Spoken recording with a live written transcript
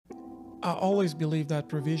I always believe that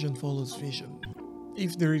provision follows vision.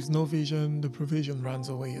 If there is no vision, the provision runs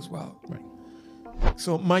away as well. Right.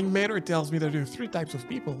 So my mentor tells me that there are three types of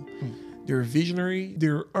people. There are visionary,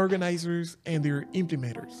 there are organizers, and there are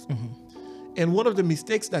implementers. And one of the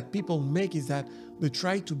mistakes that people make is that they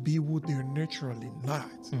try to be who they're naturally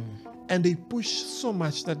not. And they push so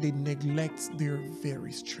much that they neglect their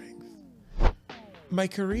very strength. My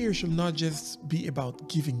career should not just be about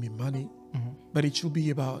giving me money, but it should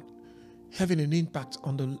be about having an impact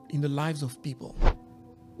in the lives of people.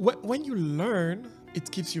 When you learn, it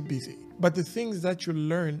keeps you busy. But the things that you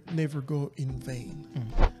learn never go in vain.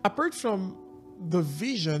 Apart from the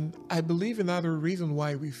vision, I believe another reason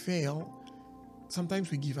why we fail,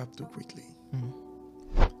 sometimes we give up too quickly.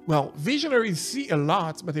 Well, visionaries see a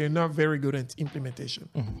lot, but they're not very good at implementation.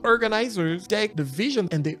 Organizers take the vision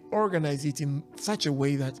and they organize it in such a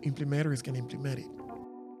way that implementers can implement it.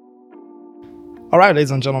 All right,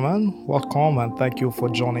 ladies and gentlemen, welcome and thank you for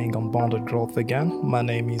joining Unbounded Growth again. My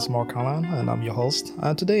name is Mark Allen and I'm your host.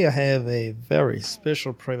 And today I have a very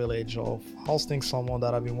special privilege of hosting someone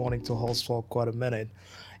that I've been wanting to host for quite a minute.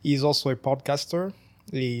 He's also a podcaster.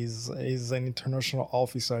 He's an international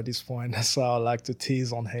officer at this point, so I like to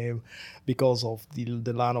tease on him because of the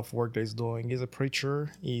line of work that he's doing. He's a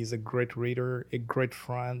preacher, he's a great reader, a great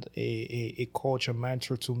friend, a coach, a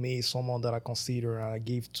mentor to me, someone that I consider and I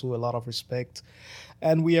give to a lot of respect.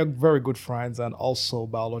 And we are very good friends and also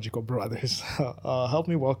biological brothers. Help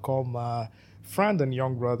me welcome my friend and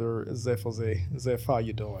young brother, Zéf-Osée. Zéf, how are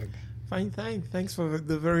you doing? Fine, thanks. Thanks for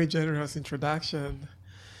the very generous introduction.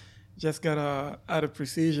 Just got out of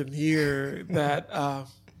precision here that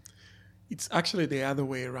it's actually the other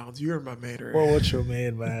way around. You're my mentor. Well, what you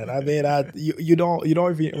mean, man? I mean, you don't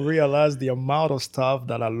even realize the amount of stuff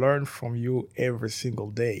that I learn from you every single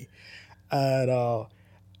day, and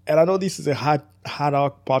I know this is a hard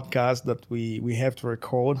rock podcast that we have to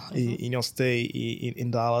record in your stay in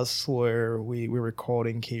Dallas, where we're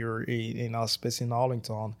recording here in our space in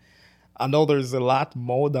Arlington. I know there's a lot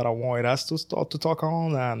more that I wanted us to start to talk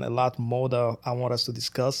on and a lot more that I want us to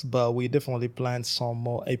discuss, but we definitely planned some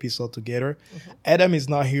more episodes together. Adam is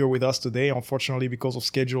not here with us today, unfortunately, because of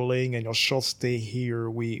scheduling and your short stay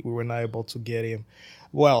here, we were not able to get him.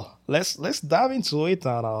 Well, let's dive into it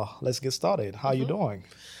and let's get started. How you doing?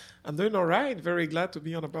 I'm doing all right. Very glad to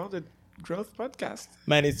be on Abounded Growth podcast.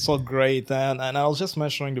 Man, it's so great. And I was just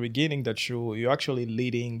mentioning in the beginning that you're actually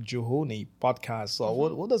leading Juhuni podcast. So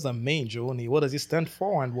what does that mean, Juhuni? What does it stand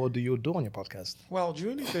for and what do you do on your podcast? Well,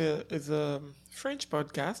 Juhuni is a French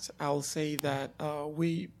podcast. I'll say that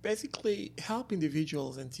we basically help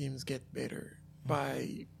individuals and teams get better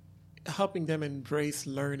by helping them embrace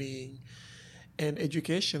learning and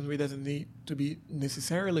education. It doesn't need to be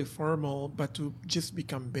necessarily formal, but to just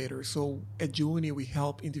become better. So at Juhuni, we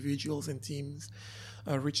help individuals and teams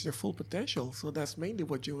reach their full potential. So that's mainly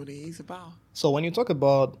what Juhuni is about. So when you talk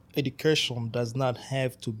about education does not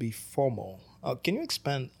have to be formal, can you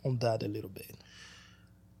expand on that a little bit?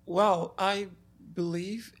 Well, I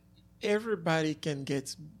believe everybody can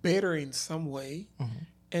get better in some way.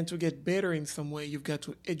 And to get better in some way, you've got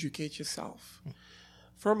to educate yourself.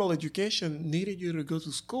 Formal education needed you to go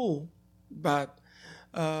to school, but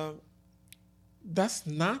that's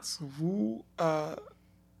not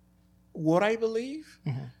what I believe.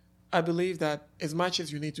 I believe that as much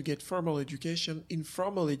as you need to get formal education,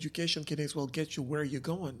 informal education can as well get you where you're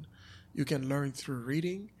going. You can learn through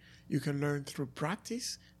reading. You can learn through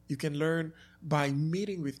practice. You can learn by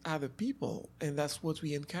meeting with other people. And that's what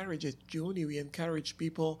we encourage at Juhuni. We encourage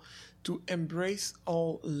people to embrace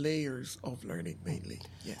all layers of learning mainly.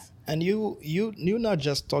 Yes. And you're not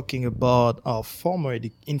just talking about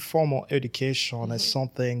informal education as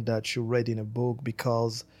something that you read in a book,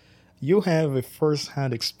 because you have a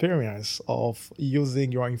first-hand experience of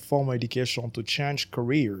using your informal education to change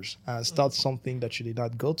careers and start something that you did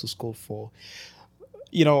not go to school for.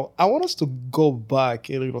 You know, I want us to go back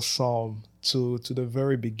a little some to the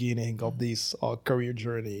very beginning of this career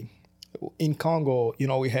journey. In Congo, you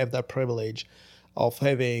know, we have that privilege of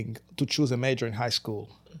having to choose a major in high school.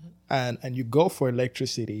 And you go for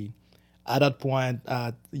electricity. At that point,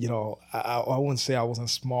 you know, I wouldn't say I wasn't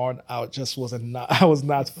smart. I was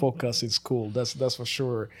not focused in school. That's for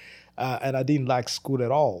sure. And I didn't like school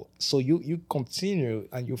at all. So you continue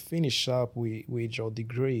and you finish up with your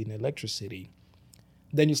degree in electricity.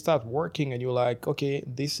 Then you start working and you're like, okay,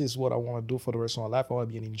 this is what I want to do for the rest of my life. I want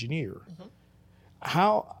to be an engineer.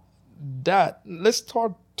 Let's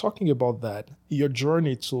start talking about that, your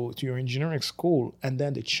journey to your engineering school and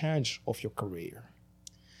then the change of your career.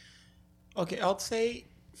 Okay, I'll say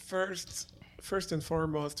first, first and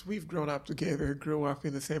foremost, we've grown up together, grew up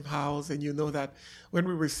in the same house, and you know that when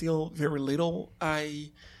we were still very little,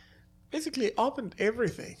 I basically opened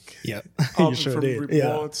everything. Yeah, you Opened sure from did. Yeah.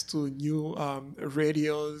 remotes to new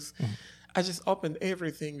radios. I just opened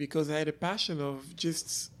everything because I had a passion of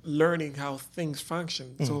just learning how things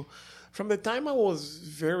function. So from the time I was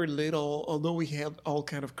very little, although we had all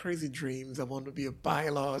kind of crazy dreams, I want to be a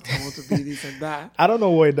pilot, I want to be this and that. I don't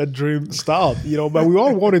know where that dream stopped, but we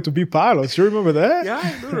all wanted to be pilots. You remember that? Yeah,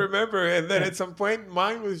 I do remember. And then at some point,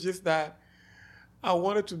 mine was just that I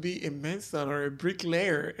wanted to be a mason or a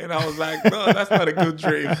bricklayer. And I was like, no, that's not a good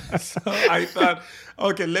dream. So I thought,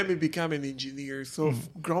 okay, let me become an engineer. So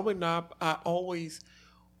growing up, I always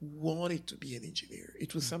wanted to be an engineer.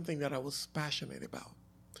 It was something that I was passionate about.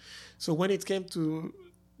 So when it came to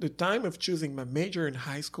the time of choosing my major in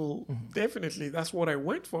high school, definitely that's what I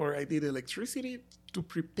went for. I did electricity to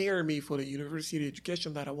prepare me for the university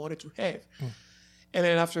education that I wanted to have. And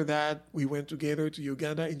then after that, we went together to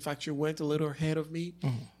Uganda. In fact, you went a little ahead of me.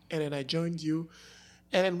 And then I joined you.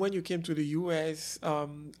 And then when you came to the U.S.,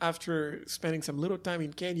 after spending some little time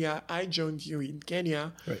in Kenya, I joined you in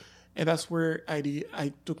Kenya. Right. And that's where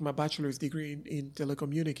I took my bachelor's degree in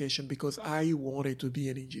telecommunication because I wanted to be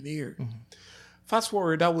an engineer. Fast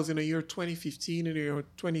forward, that was in the year 2015. In the year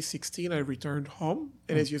 2016, I returned home.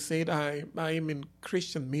 And as you said, I am in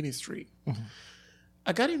Christian ministry.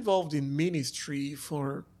 I got involved in ministry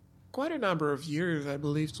for quite a number of years, I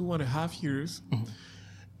believe 2.5 years.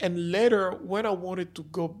 And later, when I wanted to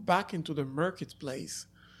go back into the marketplace,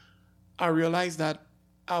 I realized that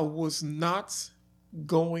I was not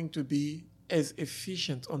going to be as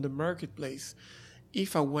efficient on the marketplace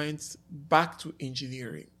if I went back to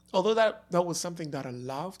engineering. Although that was something that I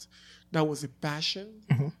loved, that was a passion,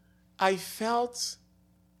 I felt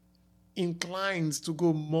inclined to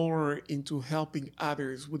go more into helping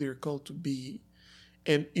others with their call to be.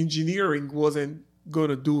 And engineering wasn't going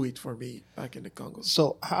to do it for me back in the Congo.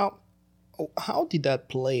 So how did that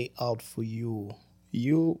play out for you?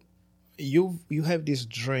 You have this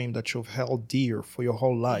dream that you've held dear for your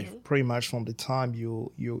whole life, pretty much from the time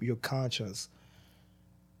you're conscious.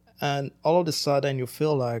 And all of a sudden you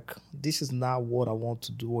feel like this is not what I want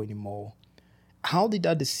to do anymore. How did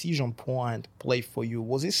that decision point play for you?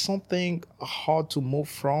 Was it something hard to move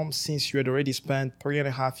from since you had already spent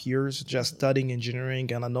 3.5 years just studying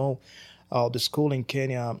engineering? And I know the school in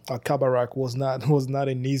Kenya, Kabarak, was not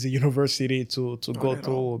an easy university to go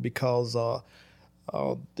through because the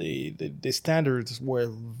standards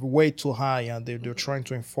were way too high and they're trying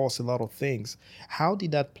to enforce a lot of things. How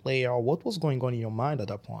did that play out? What was going on in your mind at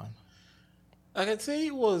that point? I can say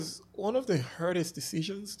it was one of the hardest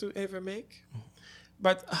decisions to ever make.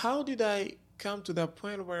 But how did I come to that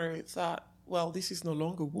point where I thought, well, this is no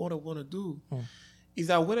longer what I want to do? Is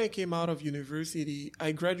that when I came out of university,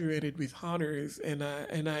 I graduated with honors and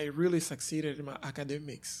I really succeeded in my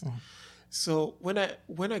academics. So when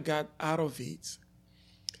I got out of it,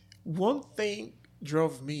 one thing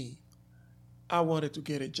drove me. I wanted to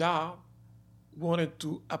get a job, wanted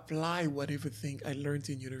to apply whatever thing I learned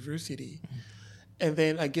in university. And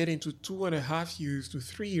then I get into 2.5 years to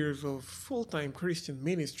 3 years of full-time Christian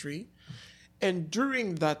ministry. And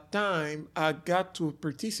during that time, I got to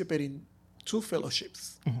participate in 2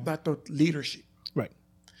 fellowships that taught leadership. Right.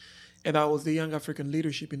 And that was the Young African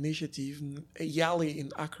Leadership Initiative, YALI in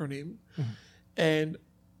acronym. And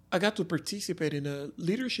I got to participate in a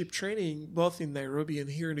leadership training both in Nairobi and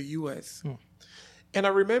here in the U.S. And I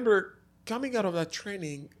remember coming out of that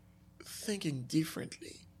training thinking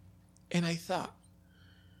differently. And I thought,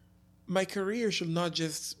 my career should not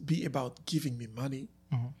just be about giving me money,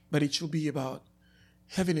 but it should be about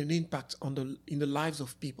having an impact in the lives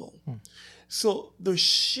of people. So the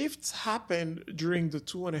shifts happened during the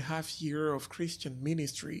 2.5 years of Christian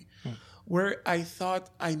ministry, where I thought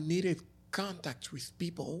I needed contact with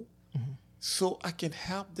people so I can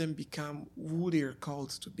help them become who they're called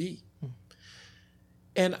to be.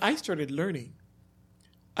 And I started learning.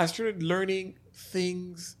 I started learning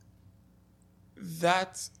things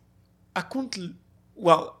that I couldn't,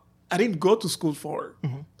 I didn't go to school for.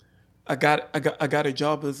 I got a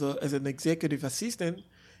job as an executive assistant,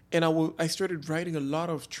 and I started writing a lot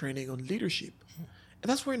of training on leadership. And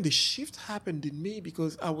that's when the shift happened in me,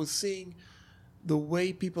 because I was seeing the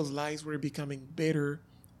way people's lives were becoming better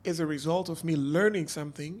as a result of me learning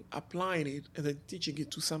something, applying it, and then teaching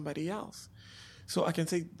it to somebody else. So I can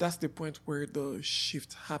say that's the point where the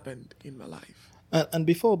shift happened in my life. And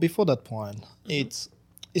before that point, it's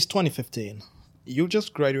 2015. You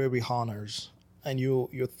just graduated with honors. and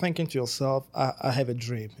you're thinking to yourself, I have a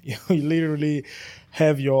dream. You literally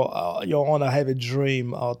have your own I have a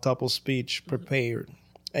dream type of speech prepared,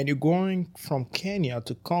 and you're going from Kenya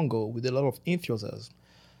to Congo with a lot of enthusiasm,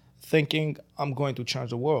 thinking I'm going to change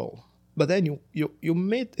the world. But then you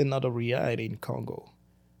meet another reality in Congo.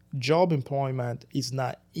 Job employment is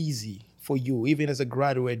not easy for you, even as a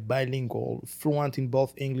graduate, bilingual, fluent in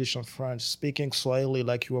both English and French, speaking Swahili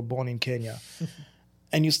like you were born in Kenya,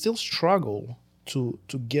 and you still struggle to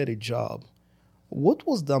get a job. What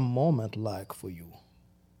was that moment like for you?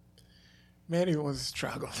 Man, it was a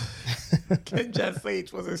struggle. Can't just say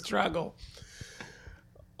it was a struggle.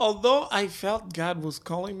 Although I felt God was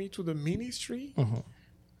calling me to the ministry,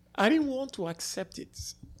 I didn't want to accept it.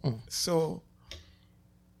 So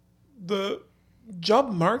the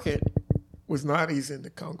job market was not easy in the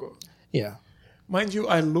Congo. Yeah. Mind you,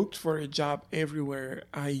 I looked for a job everywhere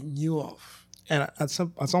I knew of. And at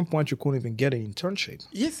some point, you couldn't even get an internship.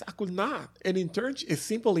 Yes, I could not. A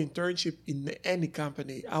simple internship in any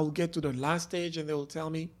company, I will get to the last stage and they will tell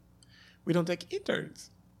me, we don't take interns.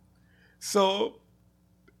 So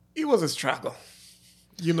it was a struggle.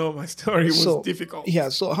 You know, my story was difficult. Yeah.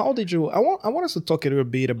 So how did you? I want us to talk a little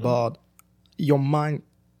bit about your mind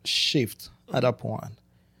shift at that point.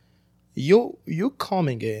 You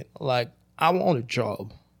coming in like, I want a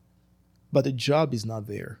job, but the job is not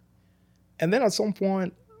there. And then at some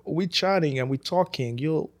point, we chatting and we talking.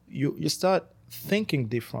 You start thinking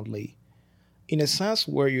differently, in a sense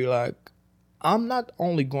where you're like, I'm not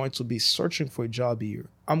only going to be searching for a job here.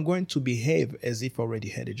 I'm going to behave as if I already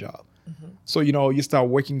had a job. So you start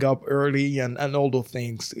waking up early and all those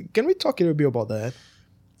things. Can we talk a little bit about that?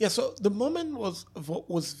 Yeah. So the moment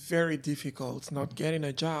was very difficult, not getting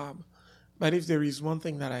a job. But if there is one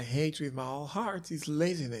thing that I hate with my whole heart, is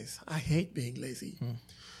laziness. I hate being lazy.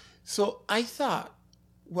 So I thought,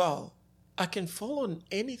 well, I can fall on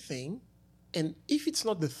anything. And if it's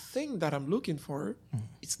not the thing that I'm looking for,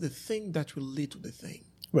 it's the thing that will lead to the thing.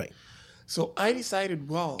 Right. So I decided,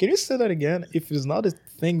 well... Can you say that again? If it's not the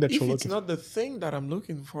thing that you're looking for? If it's not the thing that I'm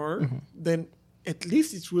looking for, then at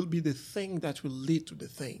least it will be the thing that will lead to the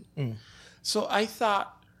thing. So I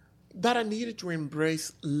thought that I needed to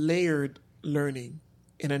embrace layered learning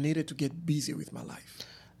and I needed to get busy with my life.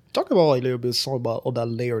 Talk about a little bit about all that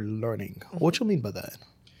layered learning. What do you mean by that?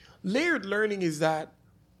 Layered learning is that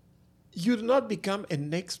you do not become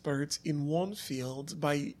an expert in one field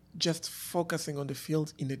by just focusing on the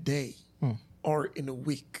field in a day or in a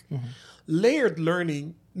week. Layered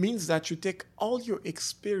learning means that you take all your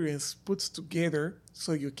experience put together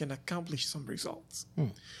so you can accomplish some results.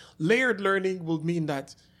 Layered learning will mean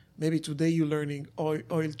that maybe today you're learning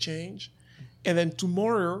oil change, and then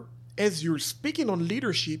tomorrow, as you're speaking on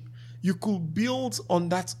leadership, you could build on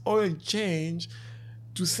that oil change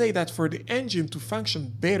to say that for the engine to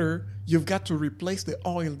function better, you've got to replace the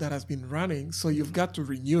oil that has been running, so you've got to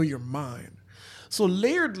renew your mind. So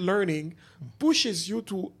layered learning pushes you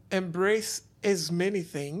to embrace as many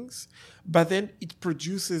things, but then it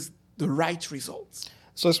produces the right results.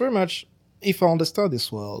 So it's very much, if I understand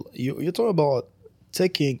this well, you talk about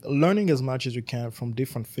learning as much as you can from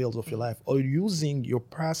different fields of your life, or using your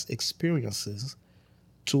past experiences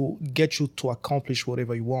to get you to accomplish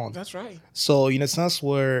whatever you want. That's right. So in a sense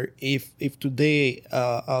where if today,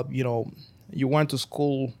 you went to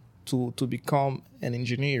school to become an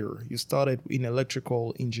engineer, you started in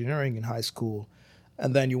electrical engineering in high school,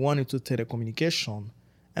 and then you went into telecommunication,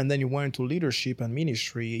 and then you went into leadership and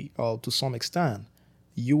ministry to some extent,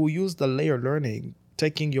 you will use the layered learning,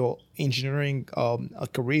 taking your engineering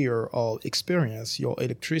career or experience, your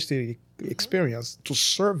electricity experience, to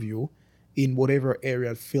serve you in whatever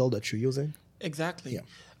area field that you're using. Exactly.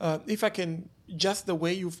 Yeah. If I can, just the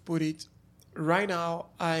way you've put it, right now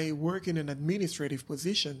I work in an administrative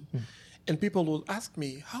position, and people will ask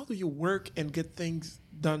me, how do you work and get things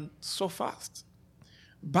done so fast?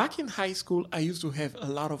 Back in high school, I used to have a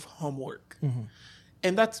lot of homework.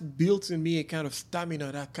 And that's built in me a kind of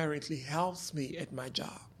stamina that currently helps me at my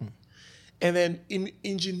job. And then in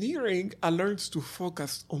engineering, I learned to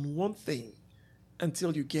focus on one thing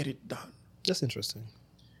until you get it done. That's interesting.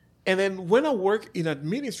 And then when I work in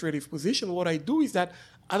administrative position, what I do is that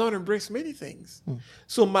I don't embrace many things.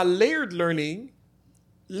 So my layered learning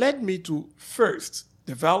led me to, first,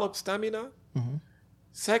 develop stamina.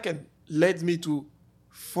 Second, led me to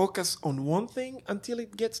focus on one thing until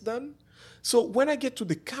it gets done. So when I get to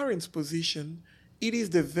the current position, it is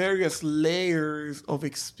the various layers of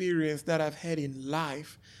experience that I've had in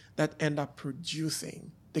life that end up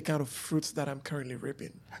producing the kind of fruits that I'm currently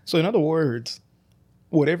reaping. So in other words,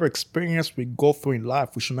 whatever experience we go through in life,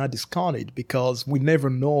 we should not discount it because we never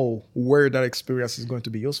know where that experience is going to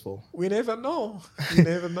be useful. We never know. We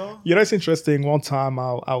never know. It's interesting. One time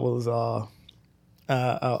I was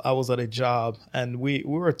at a job and we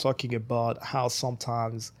were talking about how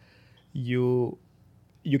sometimes you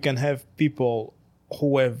can have people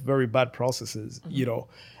who have very bad processes,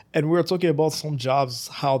 and we were talking about some jobs,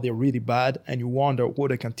 how they're really bad, and you wonder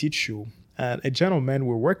what they can teach you. And a gentleman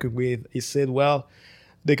we're working with, he said, well,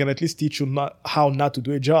 they can at least teach you how not to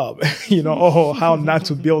do a job, or how not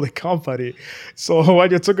to build a company. So when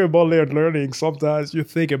you're talking about layered learning, sometimes you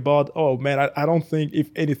think about, oh man, I don't think if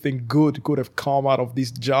anything good could have come out of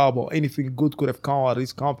this job or anything good could have come out of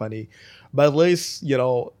this company. But at least,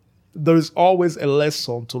 there's always a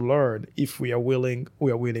lesson to learn if we are willing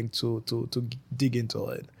to dig into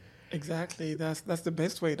it. Exactly. That's the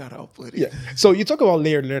best way that I'll put it. Yeah. So you talk about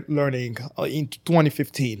layered learning in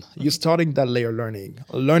 2015. You're starting that layered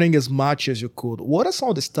learning as much as you could. What are some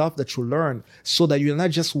of the stuff that you learn so that you're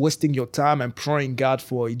not just wasting your time and praying God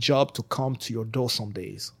for a job to come to your door some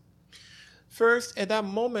days? First, at that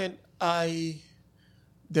moment, I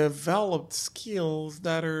developed skills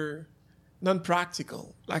that are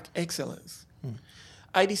non-practical, like excellence.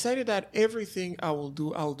 I decided that everything I'll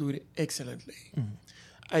do it excellently.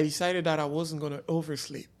 I decided that I wasn't going to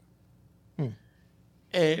oversleep.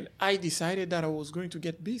 And I decided that I was going to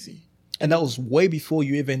get busy. And that was way before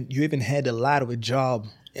you even had a lot of a job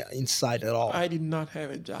inside at all. I did not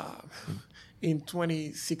have a job. In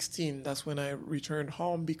 2016, that's when I returned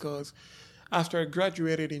home because after I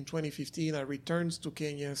graduated in 2015, I returned to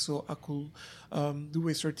Kenya so I could do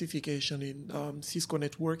a certification in Cisco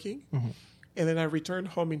networking. And then I returned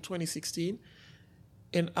home in 2016,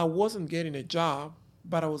 and I wasn't getting a job,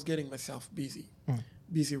 but I was getting myself busy.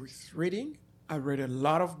 Busy with reading. I read a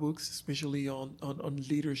lot of books, especially on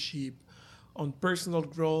leadership, on personal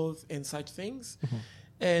growth and such things.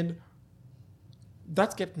 And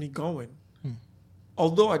that kept me going.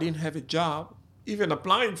 Although I didn't have a job, even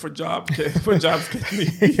applying for jobs kept me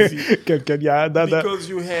busy. Because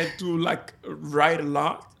you had to write a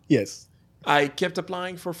lot. Yes. I kept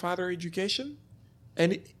applying for further education,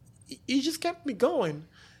 and it just kept me going.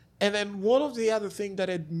 And then one of the other things that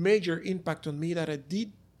had major impact on me that I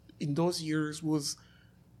did in those years was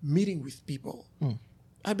meeting with people.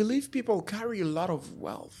 I believe people carry a lot of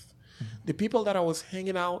wealth. The people that I was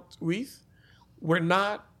hanging out with were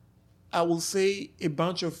not, I will say, a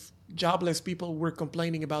bunch of jobless people who were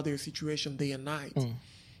complaining about their situation day and night.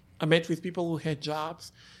 I met with people who had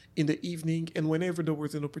jobs in the evening, and whenever there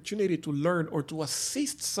was an opportunity to learn or to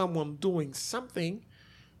assist someone doing something,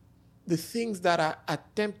 the things that I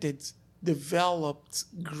attempted developed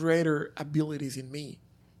greater abilities in me.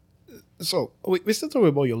 So we still talking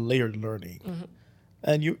about your layered learning.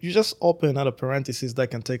 And you just open another parenthesis that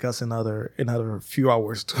can take us another few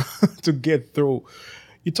hours to get through.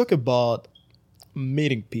 You talk about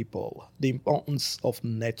meeting people, the importance of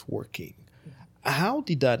networking. How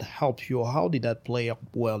did that help you? How did that play out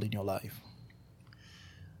well in your life?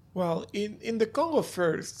 Well, in the Congo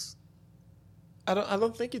first, I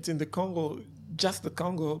don't think it's in the Congo, just the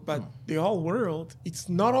Congo, but the whole world. It's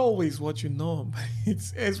not always what you know, but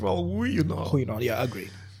it's as well who you know. Who you know, yeah, I agree.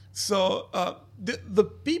 So the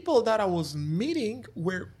people that I was meeting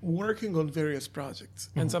were working on various projects.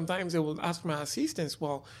 And sometimes they would ask my assistants,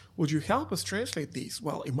 well, would you help us translate this?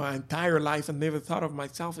 Well, in my entire life, I never thought of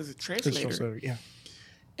myself as a translator. Yeah.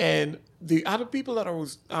 And the other people that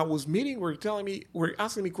I was meeting were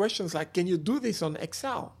asking me questions like, can you do this on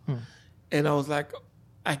Excel? And I was like,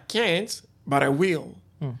 I can't, but I will.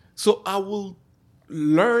 So I will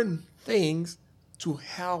learn things to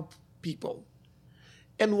help people.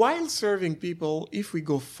 And while serving people, if we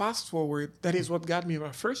go fast forward, that is what got me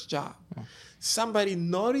my first job. Somebody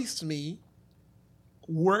noticed me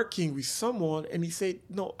working with someone, and he said,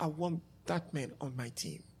 no, I want that man on my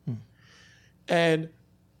team. And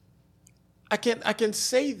I can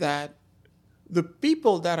say that the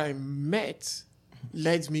people that I met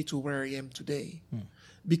led me to where I am today,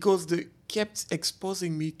 because they kept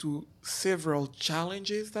exposing me to several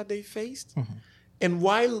challenges that they faced. And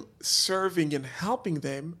while serving and helping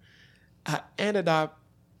them, I ended up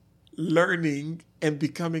learning and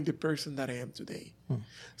becoming the person that I am today.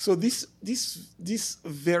 So this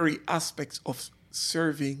very aspect of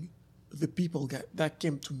serving the people that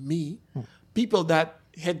came to me, people that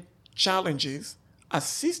had challenges,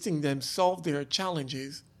 assisting them solve their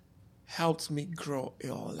challenges, helped me grow a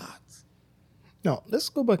whole lot. Now, let's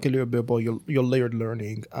go back a little bit about your layered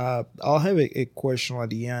learning. I'll have a question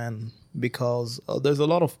at the end because there's a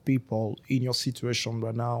lot of people in your situation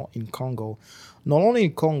right now in Congo, not only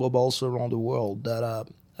in Congo but also around the world, that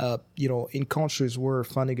in countries where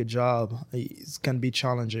finding a job can be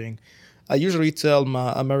challenging. I usually tell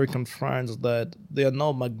my American friends that there are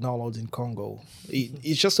no McDonald's in Congo.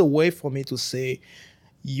 It's just a way for me to say,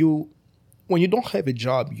 when you don't have a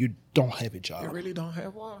job, you don't have a job. You really don't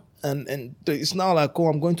have one. And it's not like, oh,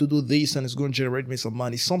 I'm going to do this and it's going to generate me some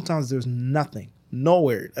money. Sometimes there's nothing,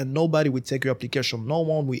 nowhere, and nobody will take your application. No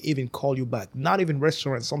one will even call you back. Not even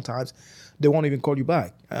restaurants. Sometimes they won't even call you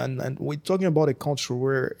back. And we're talking about a country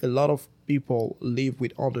where a lot of people live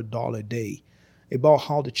with under $1 a day, about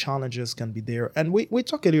how the challenges can be there. And we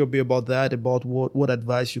talk a little bit about that, about what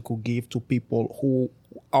advice you could give to people who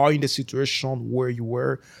are in the situation where you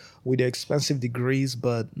were, with the expensive degrees,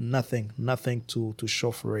 but nothing to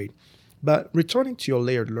show for it. But returning to your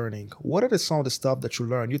layered learning, what are some of the stuff that you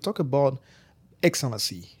learned? You talk about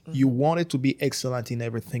excellency. Mm-hmm. You wanted to be excellent in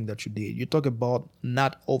everything that you did. You talk about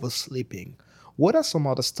not oversleeping. What are some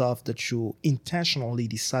other stuff that you intentionally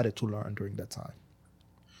decided to learn during that time?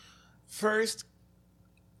 First,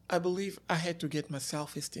 I believe I had to get my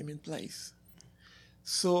self-esteem in place.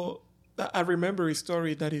 So I remember a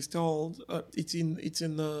story that is told. It's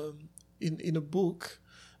in a book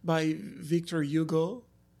by Victor Hugo.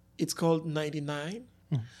 It's called 99.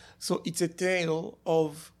 Mm. So it's a tale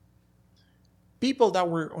of people that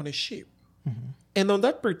were on a ship, mm-hmm. and on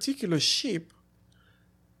that particular ship,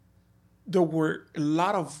 there were a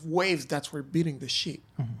lot of waves that were beating the ship,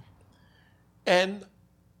 mm-hmm. and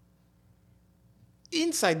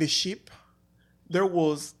inside the ship, there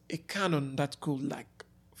was a cannon that could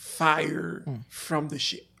fire from the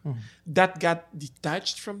ship. Mm. That got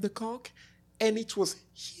detached from the cock, and it was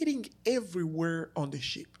hitting everywhere on the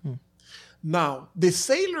ship. Mm. Now, the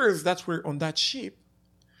sailors that were on that ship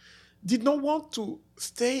did not want to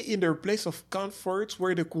stay in their place of comfort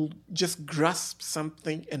where they could just grasp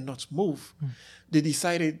something and not move. Mm. They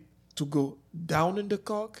decided to go down in the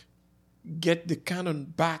cock, get the cannon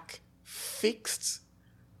back fixed,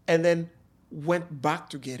 and then went back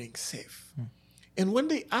to getting safe. Mm. And when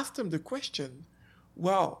they asked him the question,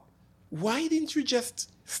 well, why didn't you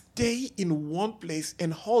just stay in one place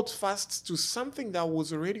and hold fast to something that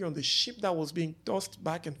was already on the ship that was being tossed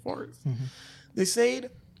back and forth? Mm-hmm. They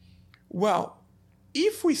said, well,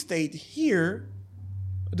 if we stayed here,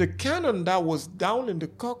 the cannon that was down in the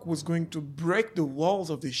cock was going to break the walls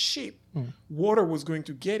of the ship. Mm. Water was going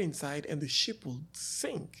to get inside and the ship would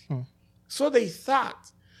sink. Mm. So they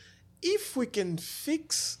thought, if we can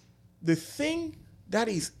fix the thing that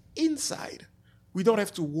is inside, we don't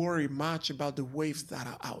have to worry much about the waves that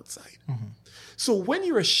are outside. Mm-hmm. So when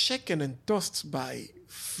you're shaken and tossed by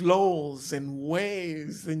flows and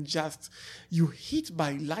waves and just you hit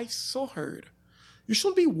by life so hard, you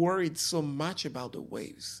shouldn't be worried so much about the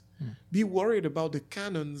waves. Mm. Be worried about the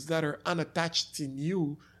cannons that are unattached in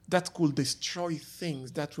you that could destroy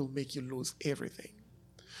things that will make you lose everything.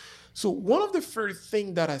 So one of the first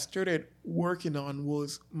things that I started working on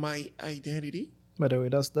was my identity. By the way,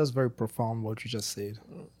 that's very profound what you just said.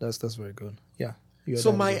 That's very good. Yeah.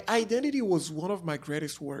 So my identity was one of my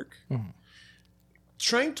greatest work. Mm-hmm.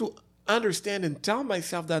 Trying to understand and tell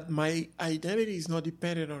myself that my identity is not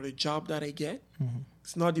dependent on the job that I get. Mm-hmm.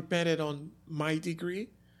 It's not dependent on my degree.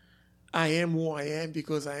 I am who I am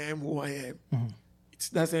because I am who I am. Mm-hmm. It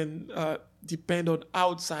doesn't depend on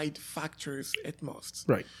outside factors at most.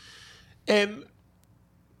 Right. And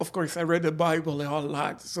of course, I read the Bible a whole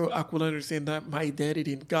lot, so I could understand that my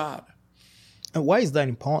identity in God. And why is that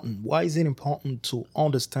important? Why is it important to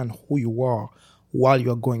understand who you are while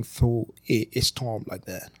you are going through a storm like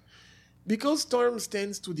that? Because storms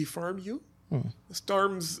tends to deform you. Mm.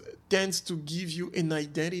 Storms tends to give you an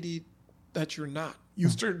identity that you're not. You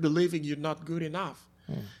start believing you're not good enough.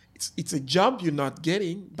 Mm. It's a job you're not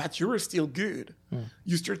getting, but you're still good. Mm.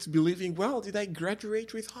 You start believing, well, did I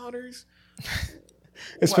graduate with honors?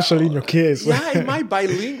 Especially in your case. Yeah, am I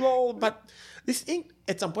bilingual? But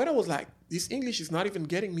at some point I was like, this English is not even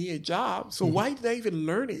getting me a job. So why did I even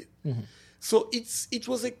learn it? Mm-hmm. So it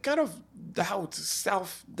was a kind of doubt,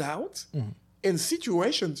 self-doubt. Mm-hmm. In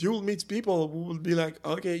situations, you'll meet people who will be like,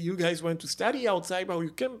 okay, you guys went to study outside, but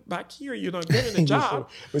you came back here, you're not getting a job.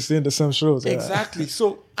 We're seeing the same shows. Yeah. Exactly.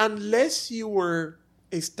 So unless you were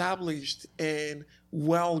established and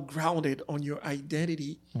well-grounded on your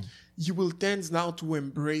identity, you will tend now to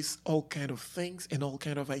embrace all kind of things and all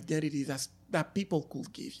kind of identities that people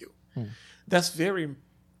could give you. That's very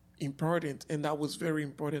important, and that was very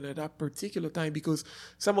important at that particular time because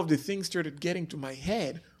some of the things started getting to my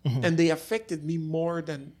head and they affected me more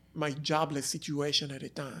than my jobless situation at the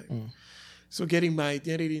time. So getting my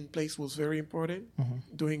identity in place was very important.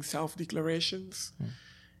 Doing self-declarations.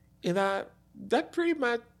 And that pretty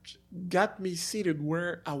much got me seated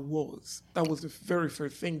where I was. That was the very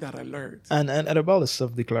first thing that I learned. And about the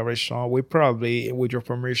self-declaration, we probably, with your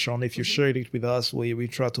permission, if you shared it with us, we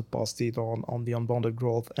try to post it on the Unbounded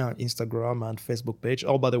Growth Instagram and Facebook page.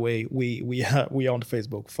 Oh, by the way, we on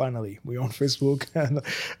Facebook. Finally, we're on Facebook,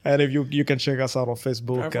 and if you can check us out on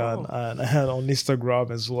Facebook and on Instagram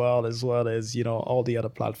as well as all the other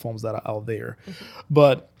platforms that are out there.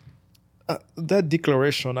 But that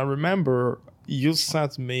declaration, I remember you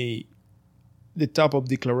sent me the type of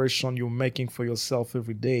declaration you're making for yourself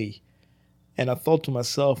every day. And I thought to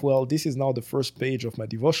myself, well, this is now the first page of my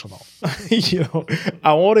devotional.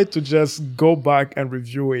 I wanted to just go back and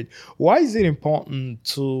review it. Why is it important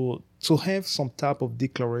to have some type of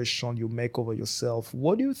declaration you make over yourself?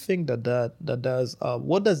 What do you think that does?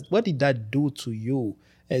 What did that do to you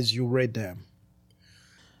as you read them?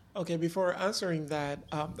 Okay, before answering that,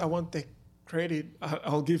 I want to take credit.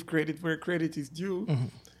 I'll give credit where credit is due.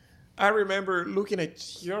 I remember looking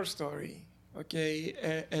at your story,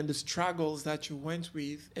 okay, and the struggles that you went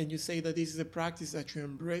with, and you say that this is a practice that you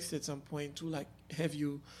embraced at some point to like have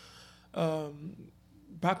you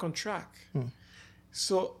back on track.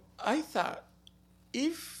 So I thought,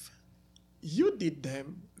 if you did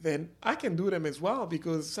them, then I can do them as well,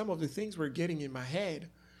 because some of the things were getting in my head.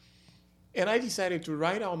 And I decided to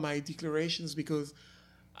write out my declarations because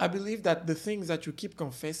I believe that the things that you keep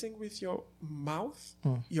confessing with your mouth,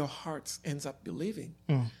 your heart ends up believing.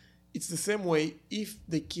 It's the same way if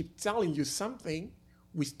they keep telling you something,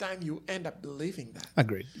 with time you end up believing that.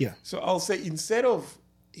 Agreed, yeah. So I'll say, instead of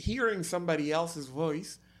hearing somebody else's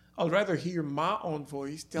voice, I'll rather hear my own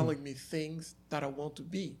voice telling me things that I want to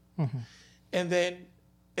be. And then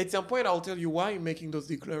at some point I'll tell you why making those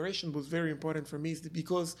declarations was very important for me, is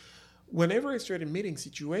because whenever I started meeting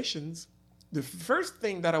situations, the first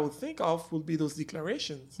thing that I would think of would be those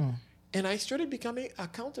declarations. And I started becoming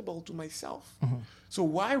accountable to myself. So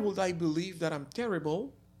why would I believe that I'm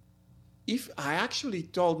terrible if I actually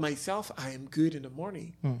told myself I am good in the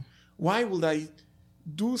morning? Why would I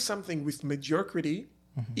do something with mediocrity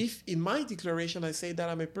if in my declaration I say that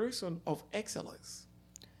I'm a person of excellence?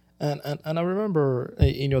 And I remember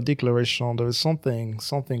in your declaration, there was something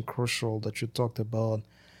crucial that you talked about.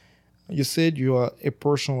 You said you are a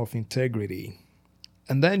person of integrity.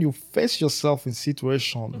 And then you face yourself in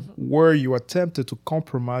situations where you are tempted to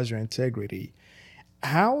compromise your integrity.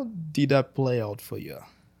 How did that play out for you?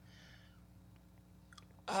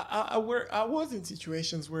 I was in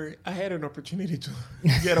situations where I had an opportunity to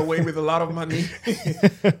get away with a lot of money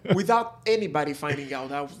without anybody finding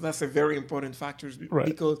out. That's a very important factor,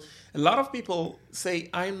 because a lot of people say,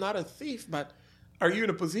 I'm not a thief, but are you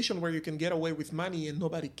in a position where you can get away with money and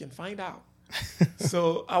nobody can find out?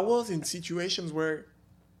 So I was in situations where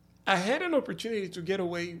I had an opportunity to get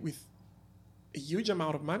away with a huge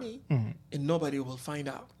amount of money and nobody will find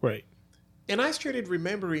out. Right. And I started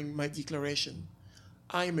remembering my declaration.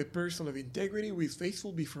 I am a person of integrity who is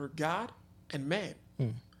faithful before God and man.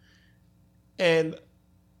 And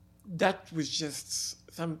that was just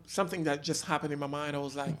something that just happened in my mind. I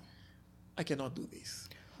was like, I cannot do this.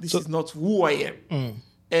 This is not who I am.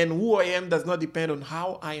 And who I am does not depend on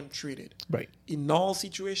how I am treated. Right. In all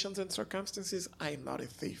situations and circumstances, I am not a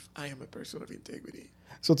thief. I am a person of integrity.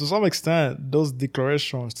 So to some extent, those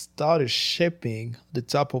declarations started shaping the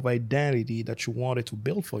type of identity that you wanted to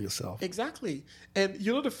build for yourself. Exactly. And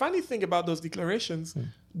you know, the funny thing about those declarations,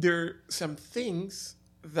 there are some things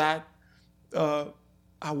that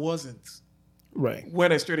I wasn't. Right.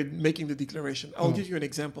 When I started making the declaration. I'll give you an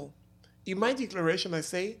example. In my declaration, I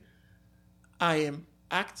say, I am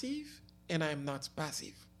active and I am not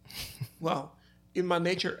passive. Well, in my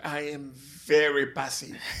nature, I am very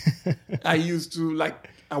passive. I used to,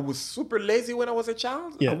 I was super lazy when I was a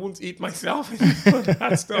child. Yeah. I wouldn't eat myself.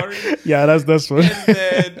 That story. Yeah, that's one.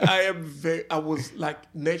 And then I was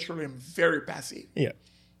naturally, I'm very passive. Yeah.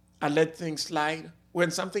 I let things slide.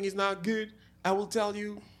 When something is not good, I will tell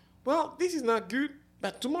you, well, this is not good,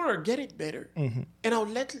 but tomorrow I'll get it better. And I'll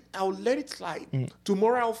let it slide.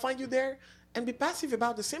 Tomorrow I'll find you there and be passive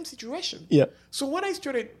about the same situation. Yeah. So when I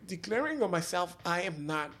started declaring on myself, I am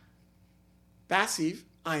not passive,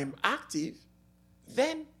 I am active,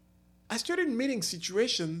 then I started meeting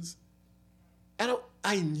situations and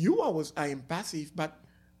I knew I am passive, but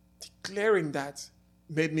declaring that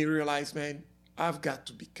made me realize, man, I've got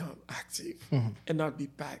to become active and not be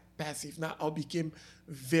passive. Now I became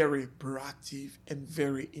very proactive and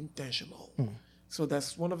very intentional. So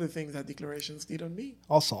that's one of the things that declarations did on me.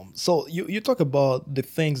 Awesome. So you talk about the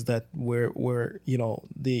things that were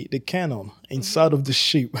the canon inside of the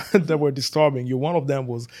ship that were disturbing you. One of them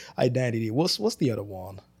was identity. What's the other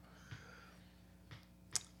one?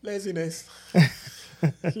 Laziness.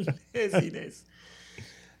 Laziness.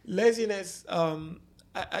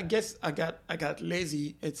 I guess I got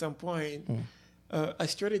lazy at some point. I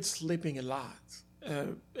started sleeping a lot.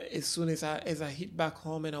 As soon as I hit back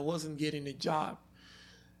home and I wasn't getting a job.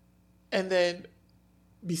 And then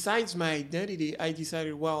besides my identity, I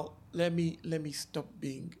decided, well, let me stop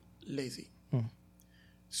being lazy.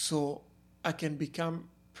 So I can become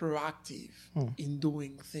proactive in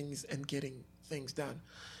doing things and getting things done.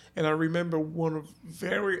 And I remember one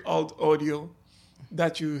very old audio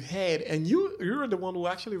that you had, and you were the one who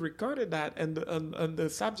actually recorded that, and the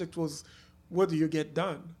subject was, what do you get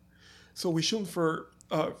done? So we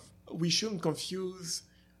shouldn't confuse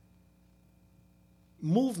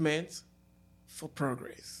movement for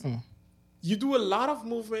progress. You do a lot of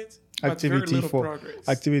movement, but very little progress.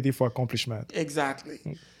 Activity for accomplishment.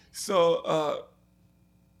 Exactly. So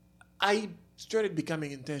I started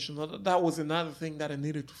becoming intentional. That was another thing that I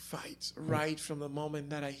needed to fight right from the moment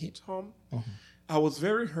that I hit home. I was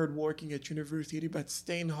very hardworking at university, but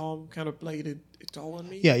staying home kind of played a toll on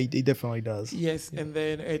me. Yeah, it definitely does. Yes, and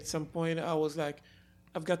then at some point I was like,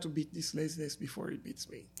 I've got to beat this laziness before it beats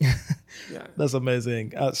me. Yeah, that's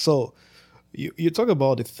amazing. So you talk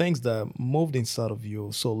about the things that moved inside of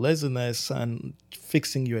you, so laziness and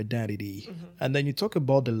fixing your identity. And then you talk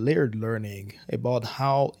about the layered learning, about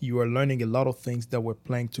how you are learning a lot of things that were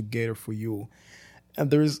playing together for you. And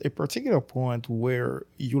there is a particular point where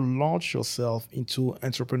you launch yourself into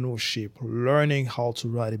entrepreneurship, learning how to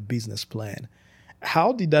write a business plan.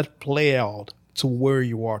 How did that play out to where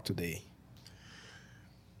you are today?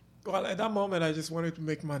 Well, at that moment, I just wanted to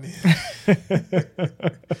make money.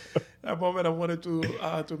 That moment, I wanted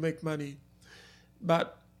to make money.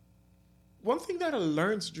 But one thing that I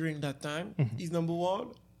learned during that time is, number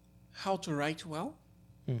one, how to write well.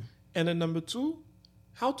 And then number two,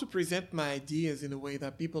 how to present my ideas in a way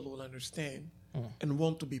that people will understand and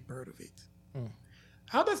want to be part of it.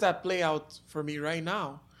 How does that play out for me right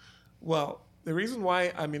now? Well, the reason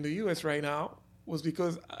why I'm in the US right now was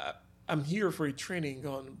because I'm here for a training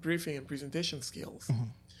on briefing and presentation skills.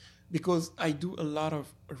 Because I do a lot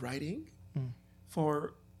of writing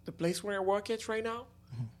for the place where I work at right now.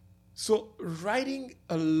 So writing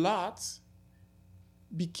a lot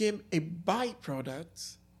became a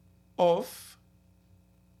byproduct of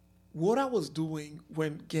what I was doing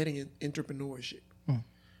when getting in entrepreneurship.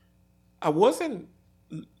 I wasn't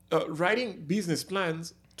writing business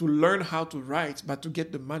plans to learn how to write, but to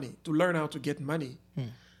get the money, to learn how to get money.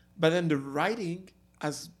 But then the writing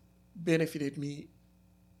has benefited me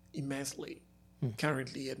immensely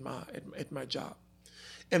currently at my job.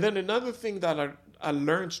 And then another thing that I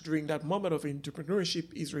learned during that moment of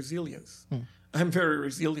entrepreneurship is resilience. I'm very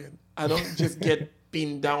resilient. I don't just get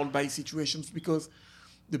pinned down by situations, because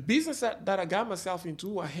the business that I got myself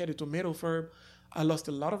into, I had a tomato farm. I lost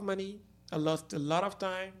a lot of money. I lost a lot of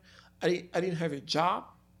time. I didn't have a job.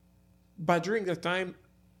 But during that time,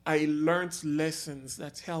 I learned lessons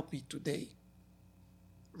that help me today.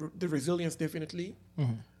 The resilience, definitely.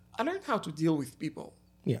 I learned how to deal with people.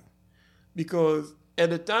 Yeah. Because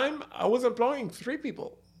at the time, I was employing 3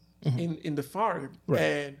 people in the farm. Right.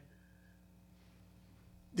 And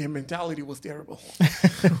their mentality was terrible.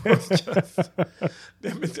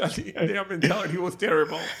 Their mentality was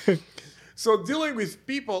terrible. So dealing with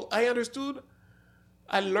people, I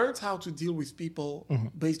learned how to deal with people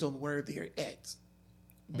based on where they're at,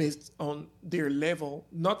 based on their level.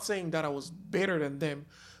 Not saying that I was better than them,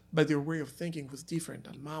 but their way of thinking was different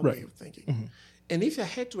than my way of thinking. And if I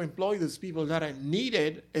had to employ those people that I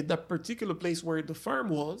needed at that particular place where the farm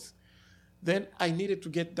was, then I needed to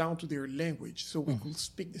get down to their language so we could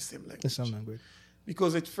speak the same language. The same language.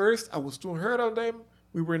 Because at first I was too hard on them.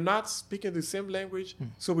 We were not speaking the same language,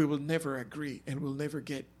 so we will never agree and we'll never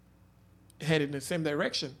head in the same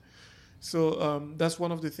direction. So that's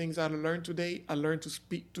one of the things I learned today. I learned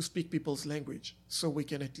to speak people's language so we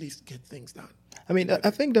can at least get things done. I mean, I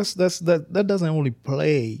think that doesn't only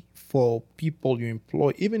play for people you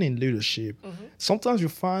employ, even in leadership. Sometimes you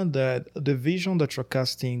find that the vision that you're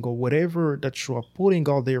casting or whatever that you are putting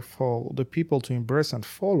out there for the people to embrace and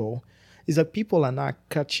follow is that people are not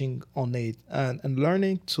catching on it and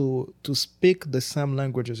learning to speak the same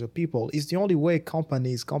language as your people is the only way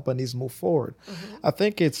companies move forward. I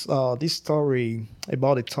think it's this story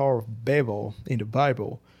about the Tower of Babel in the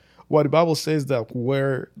Bible, where the Bible says that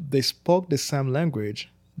where they spoke the same language,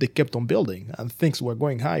 they kept on building and things were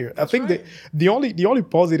going higher. That's I think right. the only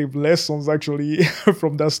positive lessons actually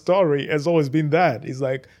from that story has always been that it's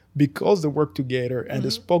like because they worked together and they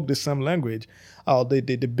spoke the same language,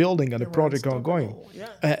 the building and They the were project are going.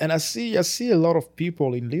 unstoppable. Yeah. And I see a lot of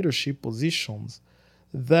people in leadership positions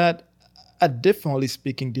that are definitely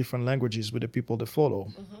speaking different languages with the people they follow.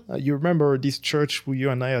 You remember this church you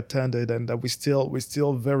and I attended, and that we're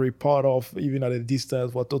still very part of, even at a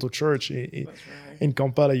distance, Watoto Church That's right. in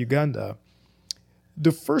Kampala, Uganda.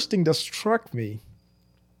 The first thing that struck me,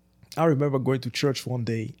 I remember going to church one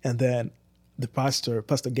day, and then the Pastor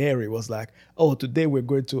Gary, was like, "Oh, today we're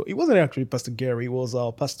going to." It wasn't actually Pastor Gary; it was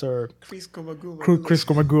Pastor Chris Komaguma. Chris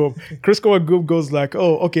Komagum. Chris Komagum goes like,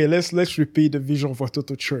 "Oh, okay, let's repeat the vision for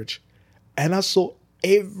Toto Church," and I saw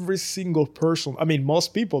every single person. I mean,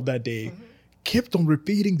 most people that day kept on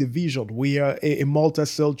repeating the vision. We are a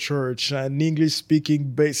multi-cell church, an English-speaking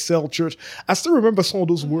based cell church. I still remember some of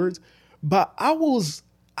those words, but I was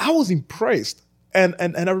impressed. And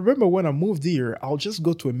I remember when I moved here, I'll just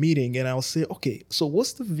go to a meeting and I'll say, okay, so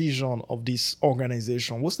what's the vision of this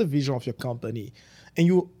organization? What's the vision of your company? And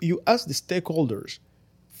you ask the stakeholders,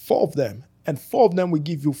 4 of them, and 4 of them will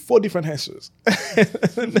give you 4 different answers.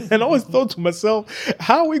 And I always thought to myself,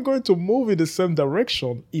 how are we going to move in the same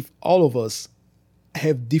direction if all of us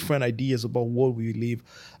have different ideas about what we believe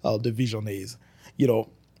the vision is? You know,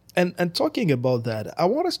 and talking about that, I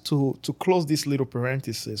want us to close this little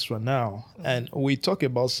parenthesis right now, and we talk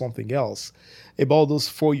about something else, about those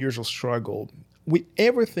 4 years of struggle. With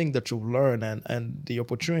everything that you've learned and the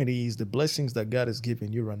opportunities, the blessings that God has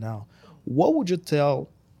given you right now, what would you tell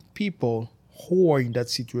people who are in that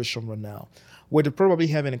situation right now, where they probably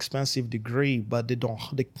have an expensive degree, but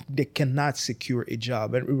they cannot secure a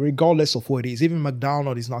job, and regardless of what it is, even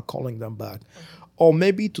McDonald's is not calling them back, or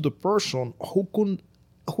maybe to the person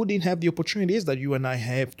who didn't have the opportunities that you and I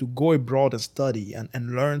have to go abroad and study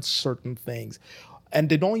and learn certain things. And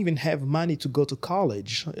they don't even have money to go to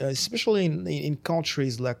college, especially in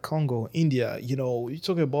countries like Congo, India. You know, you're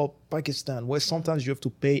talking about Pakistan, where sometimes you have to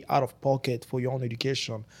pay out of pocket for your own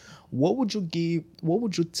education. What would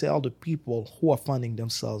you tell the people who are finding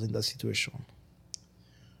themselves in that situation?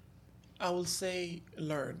 I will say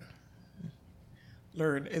learn.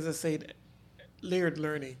 Learn. As I said, layered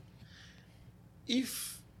learning.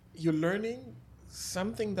 If you're learning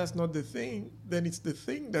something that's not the thing, then it's the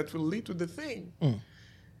thing that will lead to the thing.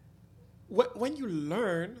 When you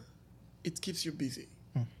learn, it keeps you busy.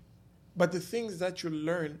 But the things that you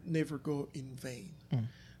learn never go in vain.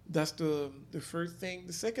 That's the first thing.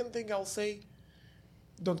 The second thing I'll say,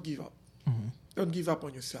 don't give up. Don't give up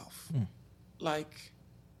on yourself. Like,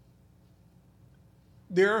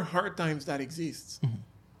 there are hard times that exist,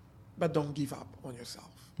 but don't give up on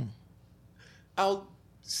yourself. I'll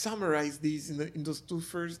summarize these in those 2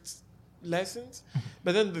 first lessons.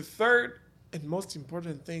 But then the third and most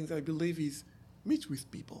important thing I believe is meet with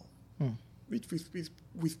people. Meet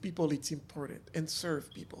with people, it's important. And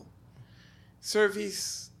serve people.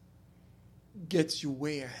 Service gets you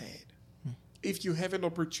way ahead. If you have an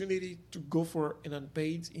opportunity to go for an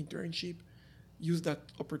unpaid internship, use that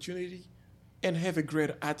opportunity and have a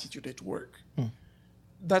great attitude at work.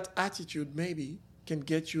 That attitude maybe can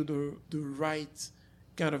get you the right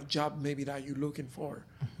kind of job maybe that you're looking for.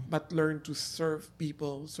 But learn to serve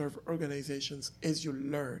people, serve organizations as you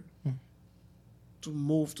learn to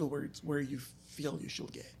move towards where you feel you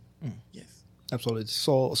should get. Yes. Absolutely.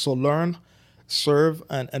 So learn, serve,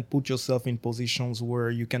 and put yourself in positions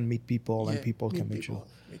where you can meet people and people can meet you.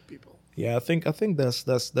 Meet people. Yeah, I think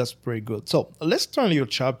that's pretty good. So let's turn your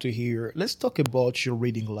chapter here. Let's talk about your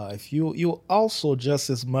reading life. You're also just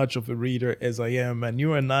as much of a reader as I am, and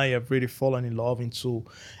you and I have really fallen in love into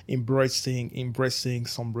embracing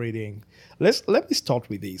some reading. Let me start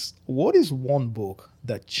with this. What is one book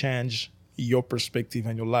that changed your perspective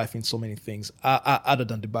and your life in so many things other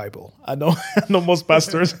than the Bible? I know most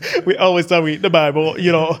pastors, we always start with the Bible,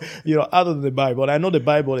 other than the Bible. I know the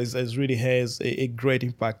Bible is really has a great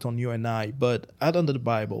impact on you and I, but other than the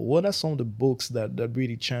Bible, what are some of the books that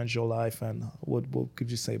really changed your life, and what could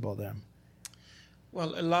you say about them?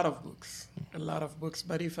 Well, a lot of books,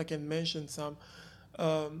 but if I can mention some,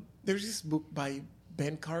 there's this book by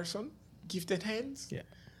Ben Carson, Gifted Hands. Yeah.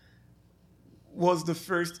 Was the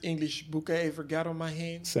first English book I ever got on my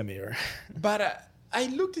hands. Same here. But I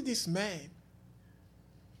looked at this man.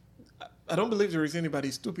 I don't believe there is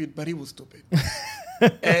anybody stupid, but he was stupid.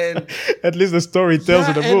 And at least the story tells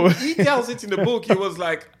in the book. He tells it in the book. He was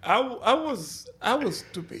like, I was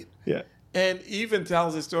stupid. Yeah. And he even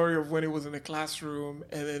tells the story of when he was in a classroom,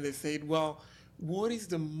 and then they said, well, what is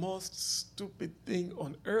the most stupid thing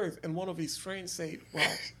on earth? And one of his friends said,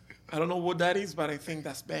 well, I don't know what that is, but I think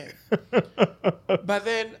that's bad. But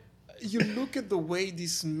then you look at the way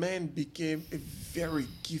this man became a very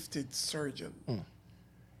gifted surgeon,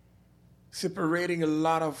 separating a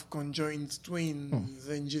lot of conjoined twins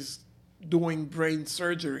and just doing brain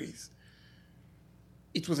surgeries.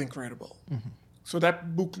 It was incredible. So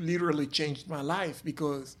that book literally changed my life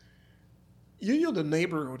because you know the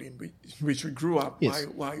neighborhood in which we grew up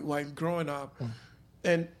while growing up.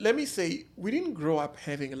 And let me say, we didn't grow up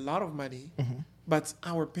having a lot of money, but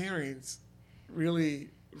our parents really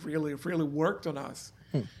worked on us.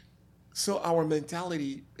 So our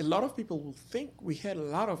mentality, a lot of people will think we had a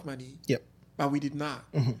lot of money, but we did not.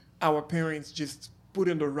 Our parents just put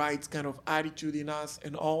in the right kind of attitude in us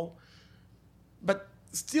and all. But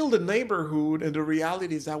still the neighborhood and the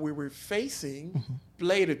realities that we were facing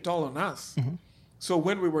played a toll on us. So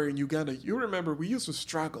when we were in Uganda, you remember we used to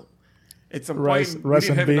struggle. At some point, we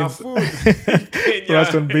didn't have enough food.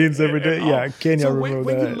 Rice and beans every day. Yeah, Kenya. So when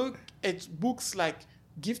you look at books like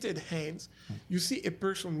Gifted Hands, you see a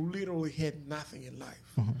person who literally had nothing in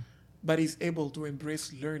life, but is able to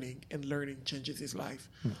embrace learning, and learning changes his life.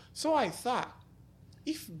 So I thought,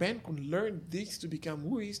 if Ben could learn this to become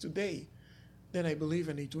who he is today, then I believe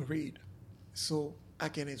I need to read. So I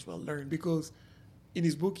can as well learn. Because in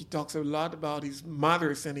his book, he talks a lot about his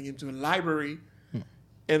mother sending him to a library.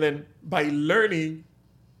 And then by learning,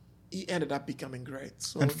 he ended up becoming great.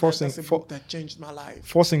 So and that's a book that changed my life.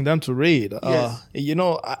 Forcing them to read. Yes.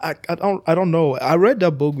 I don't know. I read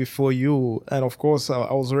that book before you. And of course,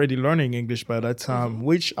 I was already learning English by that time,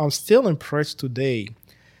 which I'm still impressed today.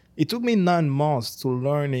 It took me 9 months to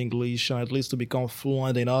learn English, and at least to become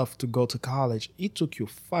fluent enough to go to college. It took you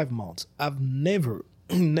 5 months. I've never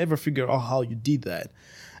figured out how you did that.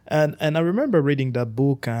 And I remember reading that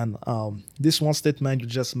book, and this one statement you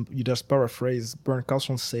just paraphrase. Bernd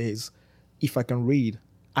Carlson says, "If I can read,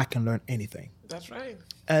 I can learn anything." That's right.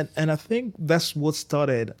 And I think that's what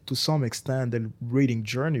started, to some extent, the reading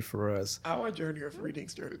journey for us. Our journey of reading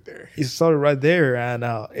started there. It started right there, and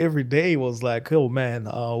every day was like, "Oh man,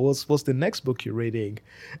 what's the next book you're reading?"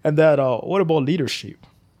 And that, what about leadership?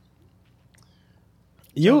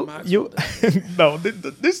 No,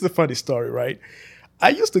 this is the funny story, right? I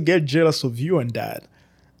used to get jealous of you and Dad,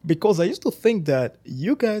 because I used to think that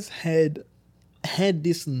you guys had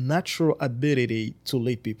this natural ability to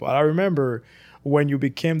lead people. I remember when you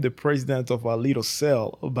became the president of our little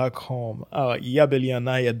cell back home, Yabeli and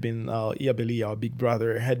I had been, Yabeli, our big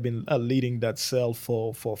brother, had been leading that cell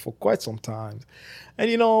for quite some time. And,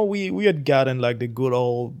 we had gotten like the good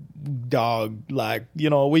old dog, like,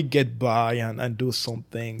 we get by and do some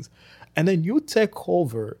things. And then you take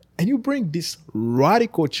over and you bring this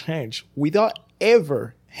radical change without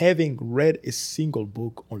ever having read a single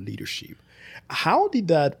book on leadership. How did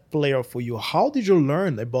that play out for you? How did you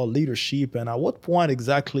learn about leadership? And at what point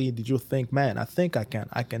exactly did you think, man, I think I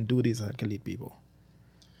can do this and I can lead people?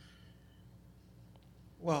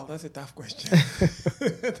 Well, that's a tough question.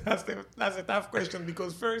 That's a tough question,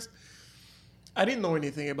 because first, I didn't know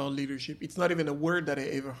anything about leadership. It's not even a word that I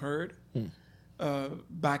ever heard.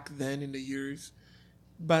 Back then in the years.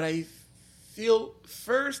 But I feel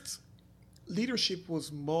first, leadership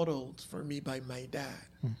was modeled for me by my dad.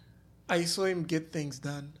 I saw him get things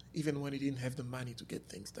done even when he didn't have the money to get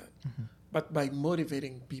things done, but by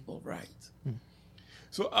motivating people right.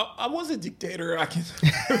 So I was a dictator. I can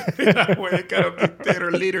that way, kind of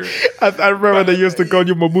dictator leader. I remember they used to call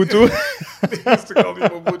you Mobutu. They used to call me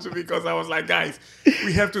Mobutu because I was like, guys,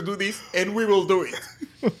 we have to do this and we will do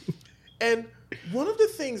it. And one of the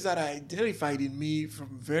things that I identified in me from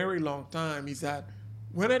a very long time is that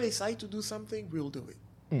when I decide to do something, we'll do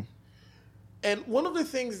it. And one of the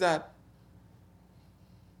things that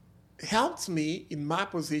helped me in my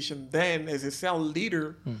position then as a cell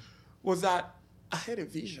leader was that I had a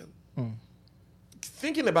vision.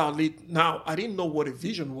 Thinking about it now, I didn't know what a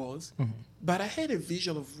vision was, but I had a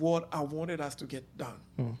vision of what I wanted us to get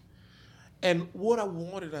done and what I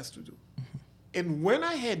wanted us to do. And when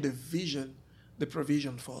I had the vision, the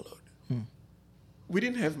provision followed. We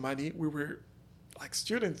didn't have money. We were like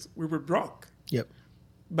students. We were broke. Yep.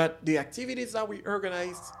 But the activities that we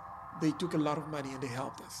organized, they took a lot of money and they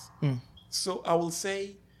helped us. So I will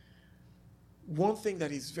say one thing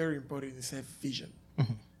that is very important is have vision.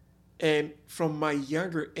 And from my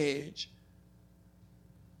younger age,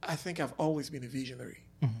 I think I've always been a visionary.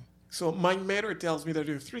 So my mentor tells me that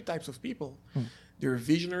there are 3 types of people. There are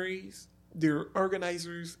visionaries, there are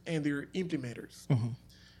organizers, and there are implementers.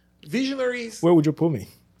 Visionaries... Where would you put me?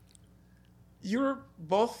 You're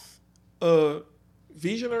both a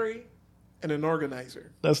visionary and an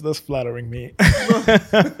organizer. That's flattering me.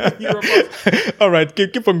 You're above. All right,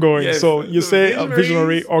 keep on going. Yes, So you the say visionary,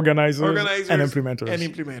 visionaries, organizers, and implementers. And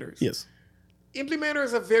implementers. Yes.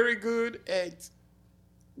 Implementers are very good at,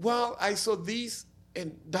 well, I saw this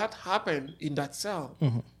and that happened in that cell.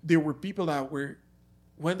 There were people that were,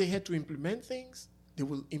 when they had to implement things, they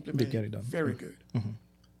will implement get it done. very good.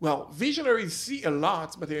 Well, visionaries see a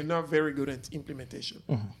lot, but they're not very good at implementation.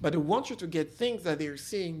 But they want you to get things that they're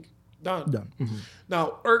seeing done.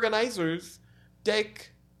 Now, organizers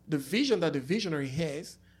take the vision that the visionary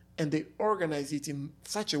has and they organize it in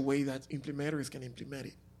such a way that implementers can implement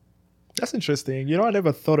it. That's interesting. You know, I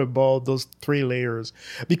never thought about those 3 layers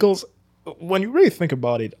because when you really think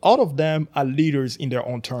about it, all of them are leaders in their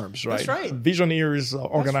own terms, right? That's right. Visionaries,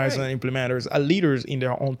 organizers, and implementers are leaders in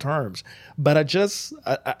their own terms. But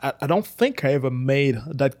I don't think I ever made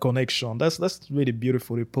that connection. That's really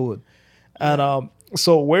beautifully put. And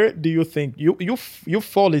so where do you think you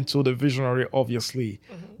fall into the visionary, obviously,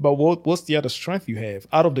 but what's the other strength you have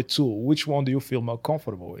out of the 2? Which one do you feel more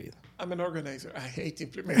comfortable with? I'm an organizer. I hate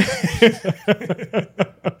implementing.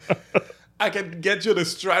 I can get you the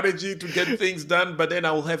strategy to get things done, but then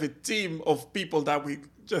I will have a team of people that we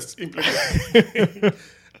just implement.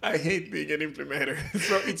 I hate being an implementer.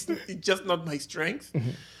 So it's just not my strength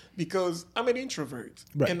because I'm an introvert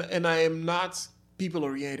and I am not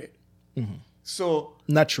people-oriented. So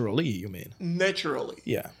naturally, you mean? Naturally.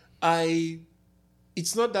 Yeah.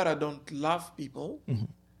 It's not that I don't love people,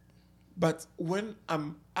 but when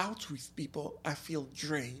I'm out with people, I feel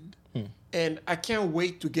drained. And I can't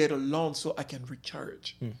wait to get alone so I can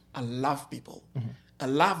recharge. I love people. I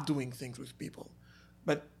love doing things with people.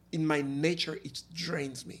 But in my nature, it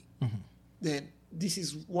drains me. Then this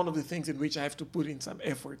is one of the things in which I have to put in some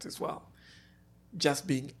effort as well. Just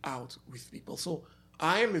being out with people. So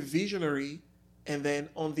I am a visionary. And then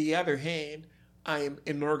on the other hand, I am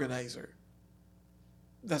an organizer.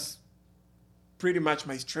 That's pretty much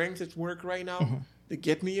my strength at work right now. They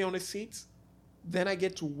get me on a seat. Then I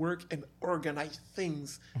get to work and organize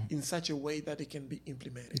things in such a way that it can be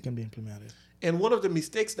implemented. It can be implemented. And one of the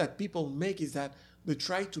mistakes that people make is that they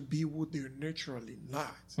try to be what they're naturally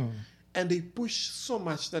not. And they push so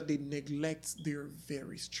much that they neglect their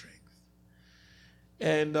very strength.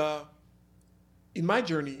 And in my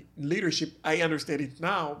journey in leadership, I understand it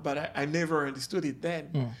now, but I never understood it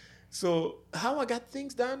then. So how I got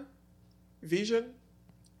things done? Vision,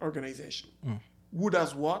 organization. Who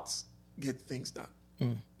does what? Get things done.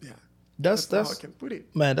 Yeah. That's how I can put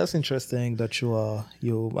it. Man, that's interesting that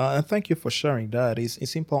and thank you for sharing that.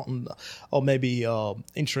 It's important or maybe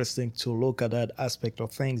interesting to look at that aspect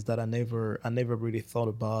of things that I never really thought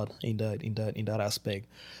about in that aspect.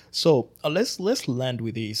 So let's land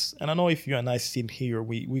with this. And I know if you and I sit here,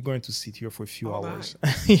 we're going to sit here for a few hours.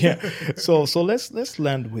 Yeah. So let's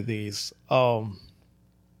land with this.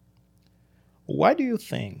 Why do you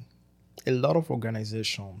think a lot of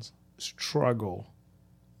organizations struggle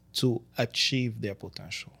to achieve their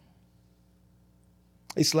potential?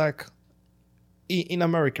 It's like in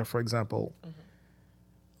America, for example,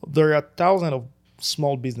 there are thousands of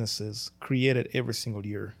small businesses created every single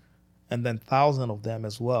year, and then thousands of them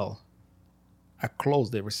as well are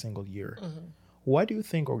closed every single year. Why do you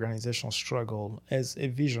think organizations struggle? As a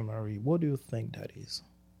visionary, what do you think that is?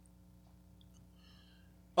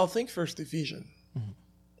 I'll think first the vision.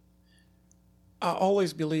 I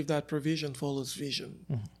always believe that provision follows vision.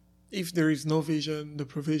 If there is no vision, the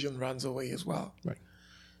provision runs away as well. Right.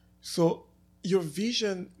 So your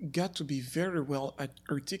vision got to be very well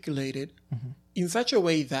articulated in such a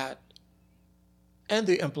way that, and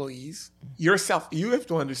the employees, yourself, you have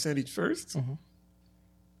to understand it first.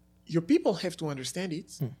 Your people have to understand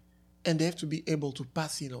it, and they have to be able to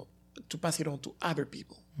pass it on to other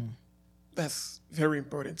people. That's very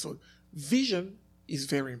important. So vision is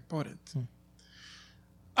very important.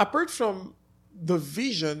 Apart from the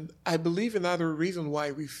vision, I believe another reason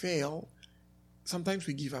why we fail, sometimes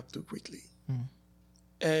we give up too quickly.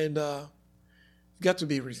 And you've got to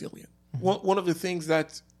be resilient. One of the things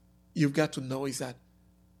that you've got to know is that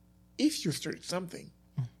if you start something,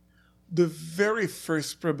 the very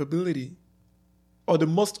first probability or the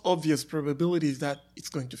most obvious probability is that it's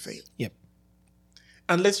going to fail. Yep.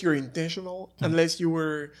 Unless you're intentional, unless you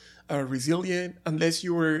were resilient, unless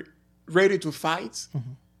you were ready to fight,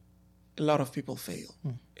 a lot of people fail.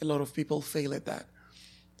 A lot of people fail at that.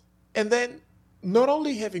 And then not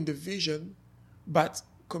only having the vision, but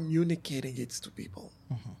communicating it to people.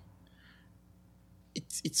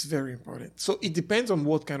 It's very important. So it depends on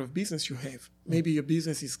what kind of business you have. Maybe your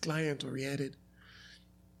business is client-oriented,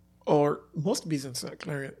 or most businesses are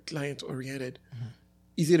client-oriented.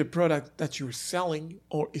 Is it a product that you're selling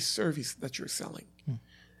or a service that you're selling?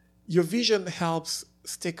 Your vision helps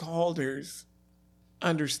stakeholders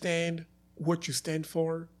understand what you stand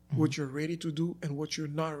for, what you're ready to do, and what you're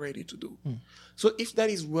not ready to do. So if that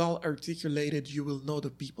is well articulated, you will know the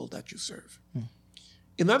people that you serve.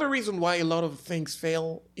 Another reason why a lot of things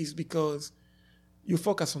fail is because you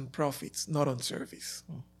focus on profits, not on service.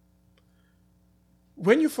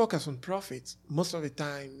 When you focus on profits, most of the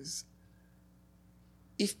times,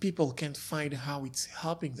 if people can't find how it's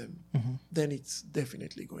helping them, then it's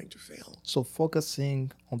definitely going to fail. So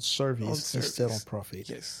focusing on service instead of profit.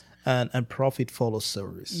 Yes. And profit follows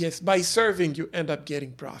service. Yes. By serving, you end up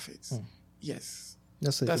getting profits. Yes.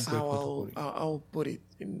 That's how I'll put it.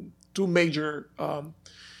 In two major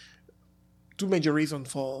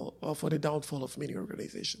reasons for the downfall of many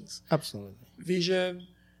organizations. Absolutely. Vision,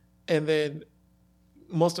 and then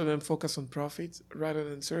most of them focus on profits rather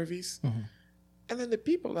than service. And then the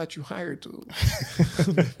people that you hire to,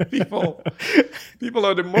 people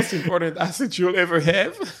are the most important asset you'll ever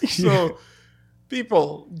have. So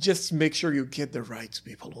people, just make sure you get the right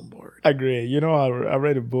people on board. I agree. You know, I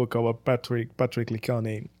read a book about Patrick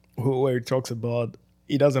Licone, where he talks about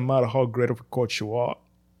it doesn't matter how great of a coach you are.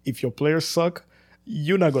 If your players suck,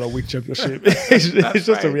 you're not going to win championship. It's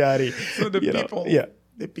just a reality. So the people. Yeah.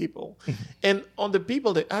 The people. And on the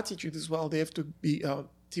people, the attitude as well, they have to be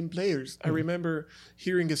team players. I remember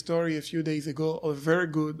hearing a story a few days ago of a very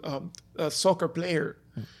good soccer player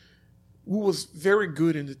who was very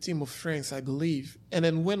good in the team of France, I believe. And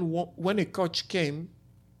then when a coach came,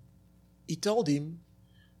 he told him,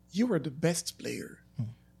 "You are the best player,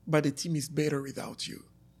 but the team is better without you."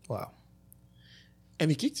 Wow.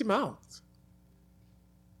 And he kicked him out.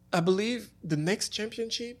 I believe the next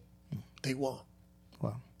championship, they won.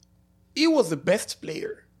 Wow. He was the best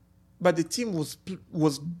player, but the team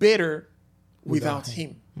was better without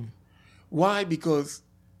him. Why? Because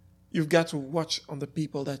you've got to watch on the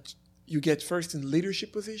people that you get first in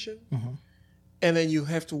leadership position, and then you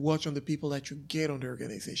have to watch on the people that you get on the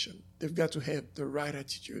organization. They've got to have the right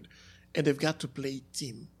attitude, and they've got to play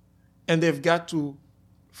team, and they've got to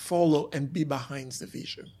follow and be behind the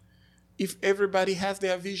vision. If everybody has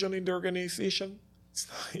their vision in the organization,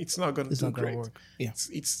 it's not going to do great. Work. Yeah.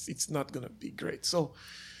 It's not going to be great. So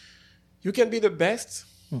you can be the best,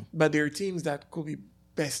 but there are teams that could be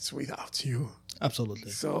best without you.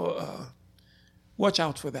 Absolutely. So watch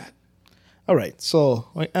out for that. All right. So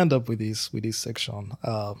I end up with this section.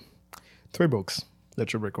 3 books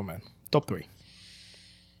that you recommend. Top 3.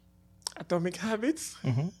 Atomic Habits.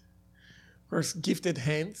 First, Gifted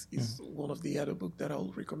Hands is one of the other books that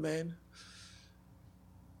I'll recommend.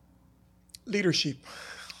 Leadership.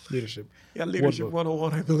 Yeah, Leadership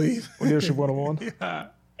 101, I believe. Leadership 101? Yeah.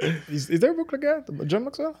 Is there a book like that? John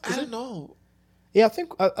Maxwell? I don't know. Yeah,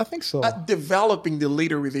 I think so. Developing the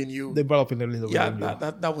leader within you. Developing the leader within you.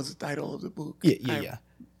 Yeah, that was the title of the book. Yeah.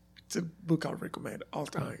 It's a book I'll recommend all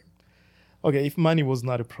the time. Okay, if money was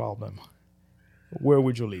not a problem, where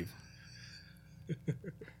would you live?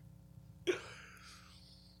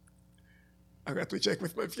 I got to check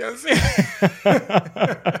with my fiance.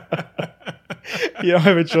 You don't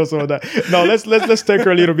have a choice about that. No, let's take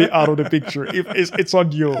her a little bit out of the picture. If it's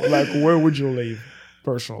on you, like where would you live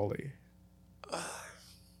personally?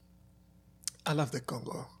 I love the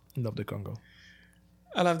Congo. Love the Congo.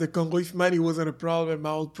 I love the Congo. If money wasn't a problem,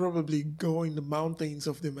 I would probably go in the mountains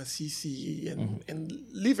of the Masisi and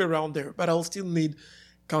live around there. But I'll still need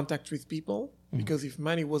contact with people because if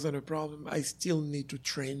money wasn't a problem, I still need to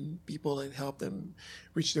train people and help them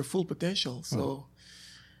reach their full potential. So,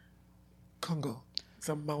 Congo,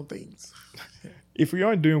 some mountains. If you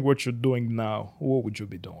aren't doing what you're doing now, what would you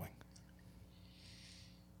be doing?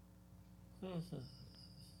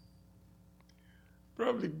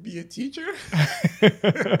 Probably be a teacher.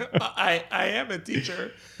 I am a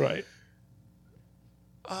teacher. Right.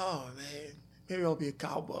 Oh, man. Maybe I'll be a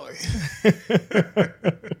cowboy.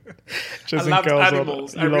 I love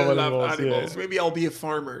animals. I really love animals. Yeah. Maybe I'll be a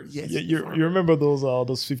farmer. Yes. Yeah, you remember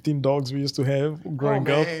those 15 dogs we used to have growing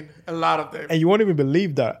up? A lot of them. And you won't even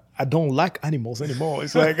believe that I don't like animals anymore.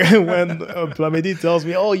 It's like when Plamedy tells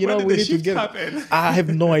me, "Oh, we need to get." I have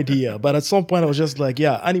no idea, but at some point I was just like,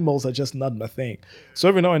 "Yeah, animals are just not my thing." So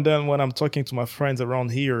every now and then, when I'm talking to my friends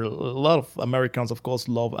around here, a lot of Americans, of course,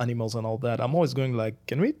 love animals and all that. I'm always going like,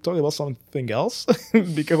 "Can we talk about something else?"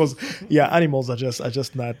 Because animals are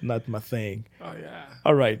just not my thing. Oh yeah.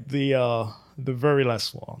 All right, the very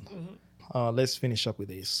last one. Let's finish up with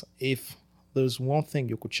this. If there's one thing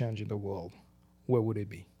you could change in the world, where would it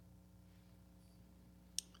be?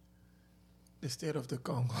 The state of the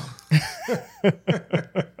Congo.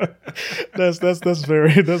 that's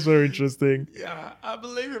very interesting. Yeah, I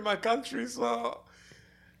believe in my country, so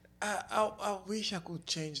I wish I could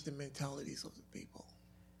change the mentalities of the people.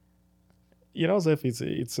 Zef,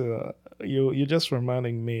 you're just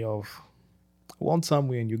reminding me of one time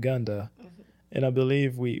we in Uganda, and I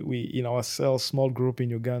believe we in our cell small group in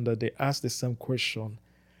Uganda, they asked the same question,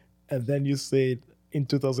 and then you said in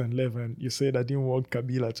 2011, you said I didn't want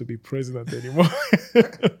Kabila to be president anymore.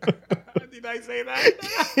 Did I say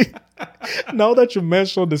that? Now that you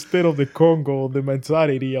mentioned the state of the Congo, the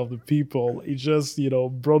mentality of the people, it just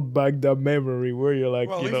brought back that memory where you're like,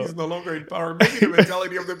 Well, if he's no longer in power, maybe the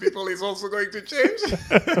mentality of the people is also going to change.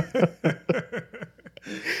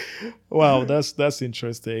 Wow, that's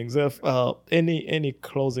interesting. Zeph, any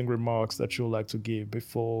closing remarks that you'd like to give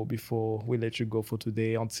before we let you go for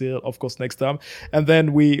today? Until, of course, next time. And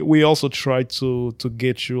then we also try to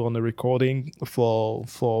get you on the recording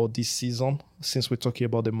for this season, since we're talking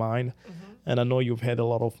about the mind. And I know you've had a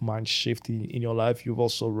lot of mind shift in your life. You've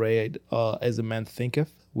also read As a Man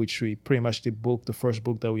Thinketh, which we pretty much the first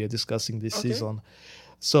book that we are discussing this season.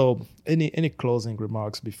 So any closing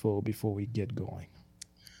remarks before we get going?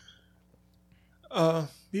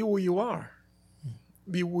 Be who you are.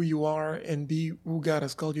 Be who you are, and be who God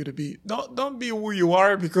has called you to be. Don't be who you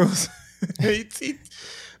are, because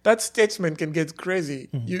that statement can get crazy.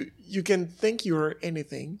 You can think you're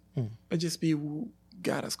anything, but just be who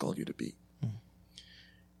God has called you to be.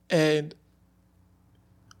 And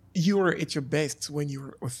you are at your best when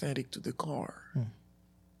you're authentic to the core.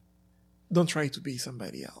 Don't try to be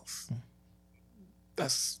somebody else.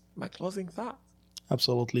 That's my closing thought.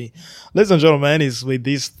 Absolutely. Ladies and gentlemen, it's with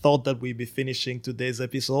this thought that we'll be finishing today's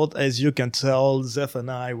episode. As you can tell, Zeph and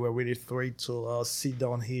I were really thrilled to sit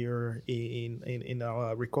down here in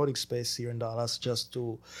our recording space here in Dallas, just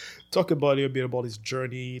to talk about a little bit about his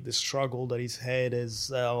journey, the struggle that he's had as,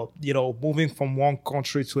 moving from one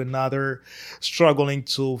country to another, struggling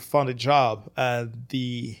to find a job, and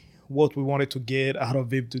what we wanted to get out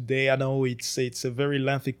of him today. I know it's a very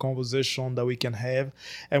lengthy conversation that we can have,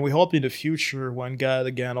 and we hope in the future, when God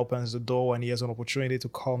again opens the door and he has an opportunity to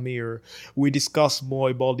come here, we discuss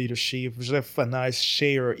more about leadership. Jeff and I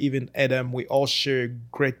share, even Adam, we all share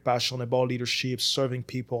great passion about leadership, serving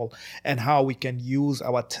people, and how we can use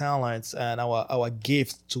our talents and our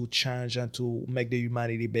gifts to change and to make the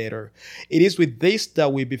humanity better. It is with this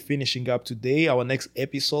that we'll be finishing up today. Our next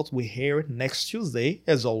episode we hear next Tuesday,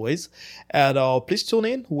 as always. And please tune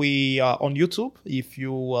in. We are on YouTube. If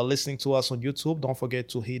you are listening to us on YouTube, don't forget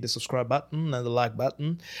to hit the subscribe button and the like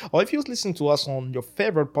button. Or if you're listening to us on your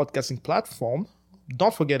favorite podcasting platform,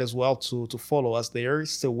 don't forget as well to follow us there.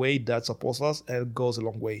 It's a way that supports us and goes a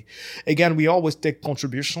long way. Again, we always take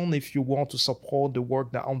contribution. If you want to support the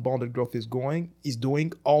work that Unbounded Growth is doing,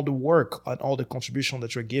 all the work and all the contribution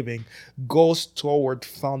that you're giving goes toward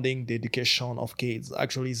funding the education of kids.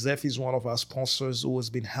 Actually, Zeph is one of our sponsors who has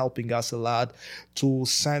been helping us a lot to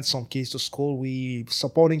send some kids to school. We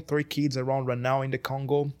supporting 3 kids around right now in the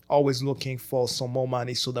Congo, always looking for some more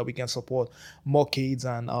money so that we can support more kids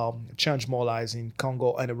and change more lives in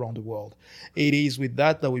Congo and around the world. It is with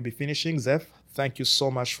that we'll be finishing. Zeph, thank you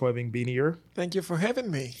so much for having been here. Thank you for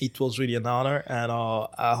having me. It was really an honor, and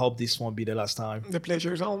I hope this won't be the last time. The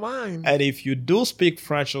pleasure is all mine. And if you do speak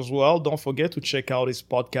French as well, don't forget to check out his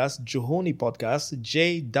podcast, Juhuni Podcast,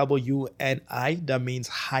 JWNI, that means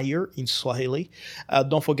higher in Swahili.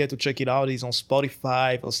 Don't forget to check it out. It's on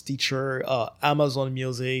Spotify, or Stitcher, Amazon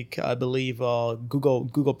Music, I believe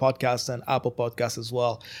Google Podcasts and Apple Podcasts as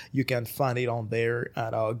well. You can find it on there,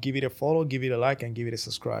 and give it a follow, give it a like, and give it a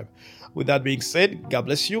subscribe. With that being said, God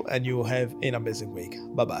bless you, and you have an amazing week.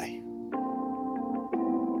 Bye-bye.